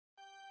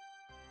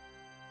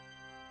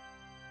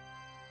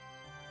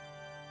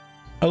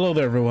Hello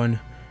there everyone.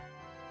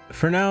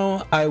 For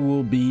now I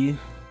will be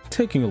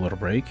taking a little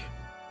break,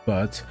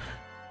 but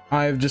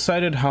I've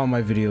decided how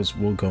my videos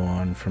will go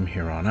on from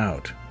here on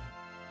out.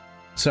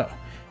 So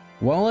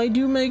while I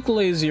do make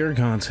lazier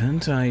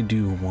content, I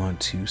do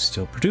want to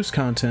still produce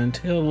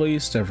content at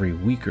least every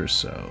week or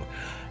so.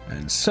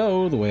 And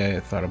so the way I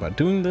thought about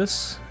doing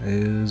this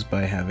is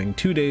by having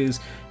 2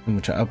 days in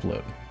which I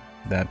upload,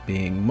 that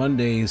being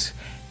Mondays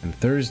and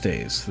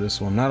Thursdays.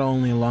 This will not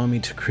only allow me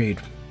to create,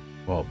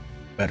 well,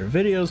 better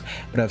videos,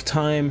 but have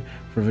time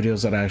for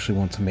videos that I actually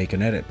want to make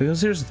and edit.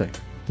 Because here's the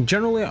thing,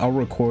 generally I'll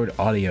record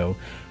audio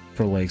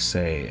for, like,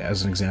 say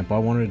as an example, I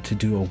wanted to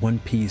do a One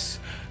Piece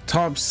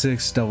top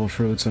 6 devil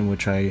fruits in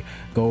which I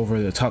go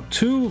over the top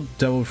 2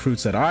 devil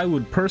fruits that I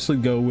would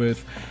personally go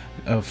with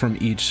from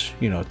each,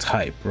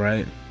 type,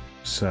 right?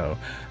 So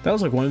that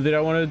was like one video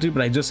I wanted to do,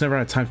 but I just never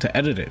had time to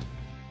edit it,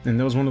 and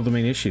that was one of the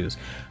main issues.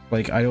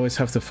 Like, I always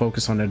have to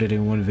focus on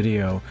editing one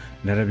video,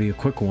 and that'd be a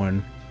quick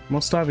one, while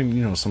still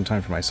having, some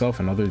time for myself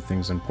and other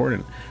things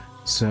important.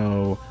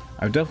 So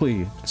I've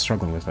definitely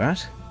struggling with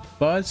that,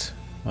 but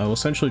I will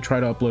essentially try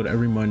to upload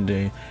every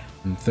Monday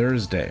and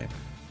Thursday,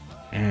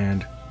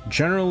 and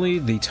generally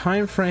the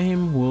time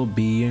frame will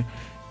be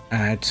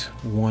at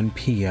 1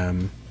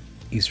 p.m.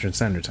 Eastern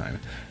Standard Time.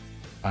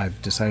 I've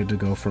decided to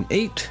go from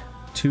 8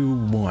 to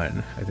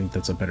 1. I think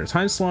that's a better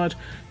time slot,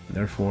 and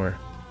therefore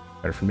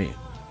better for me.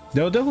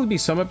 There'll definitely be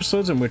some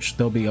episodes in which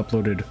they'll be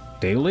uploaded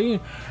daily,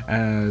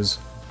 as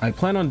I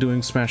plan on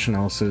doing Smash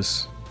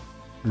Analysis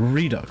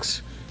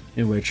Redux,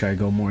 in which I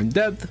go more in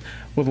depth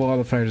with a lot of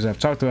the fighters I've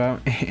talked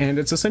about, and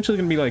it's essentially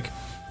going to be like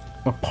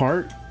a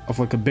part of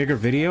like a bigger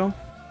video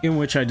in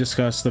which I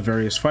discuss the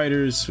various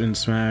fighters in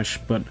Smash,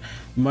 but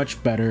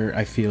much better,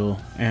 I feel.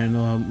 And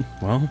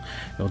well,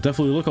 it'll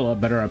definitely look a lot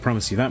better, I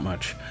promise you that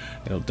much.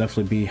 It'll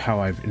definitely be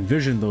how I've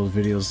envisioned those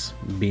videos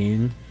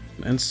being,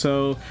 and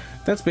so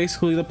that's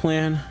basically the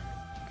plan.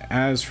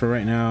 As for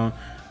right now,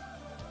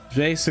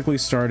 basically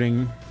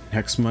starting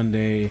next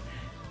Monday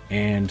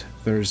and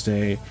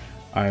Thursday,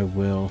 I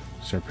will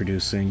start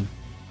producing,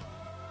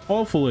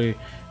 hopefully,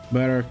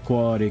 better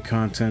quality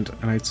content.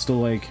 And I'd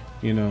still like,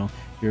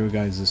 your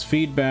guys'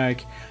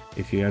 feedback.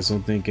 If you guys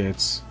don't think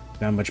it's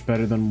that much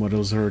better than what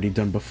was already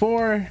done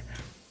before,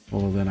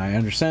 well, then I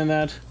understand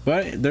that.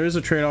 But there is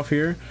a trade-off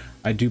here.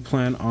 I do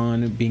plan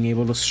on being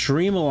able to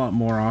stream a lot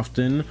more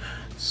often,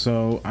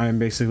 so I'm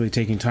basically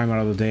taking time out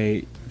of the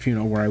day,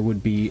 where I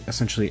would be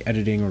essentially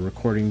editing or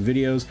recording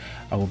videos.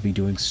 I will be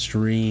doing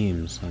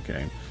streams.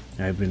 Okay,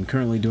 I've been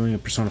currently doing a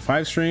Persona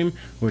 5 stream,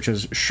 which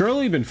has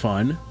surely been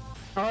fun.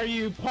 Are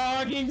you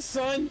pogging,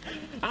 son?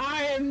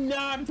 I am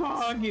not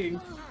pogging.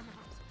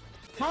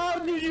 How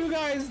did you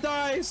guys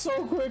die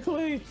so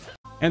quickly?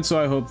 And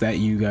so I hope that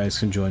you guys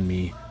can join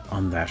me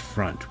on that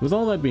front. With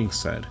all that being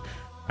said,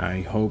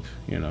 I hope,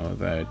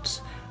 that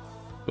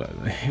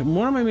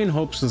one of my main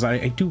hopes is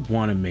I do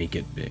want to make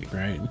it big,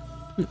 right?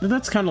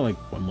 That's kind of like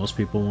what most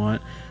people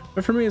want,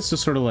 but for me it's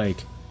just sort of like,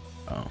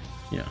 oh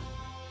yeah.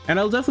 And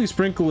I'll definitely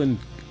sprinkle in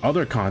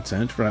other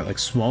content, right, like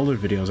smaller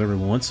videos every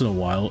once in a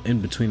while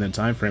in between that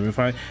time frame. If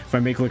I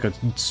make like a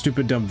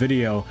stupid dumb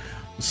video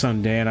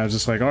someday and I was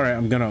just like, all right,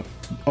 I'm gonna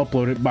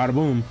upload it, bada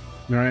boom,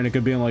 all right, and it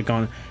could be like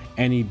on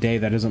any day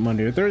that isn't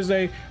Monday or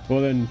Thursday,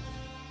 well then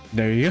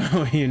there you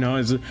go.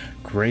 It's a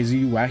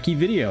crazy wacky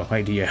video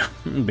idea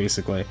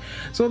basically.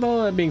 So with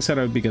all that being said,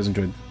 I hope you guys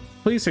enjoyed.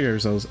 Please take care of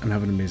yourselves and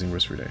have an amazing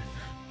rest of your day.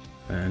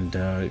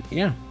 And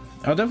yeah,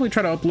 I'll definitely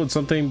try to upload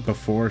something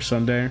before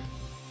Sunday.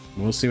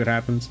 We'll see what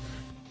happens,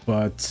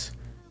 but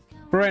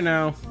for right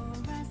now,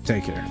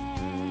 take care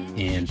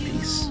and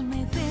peace.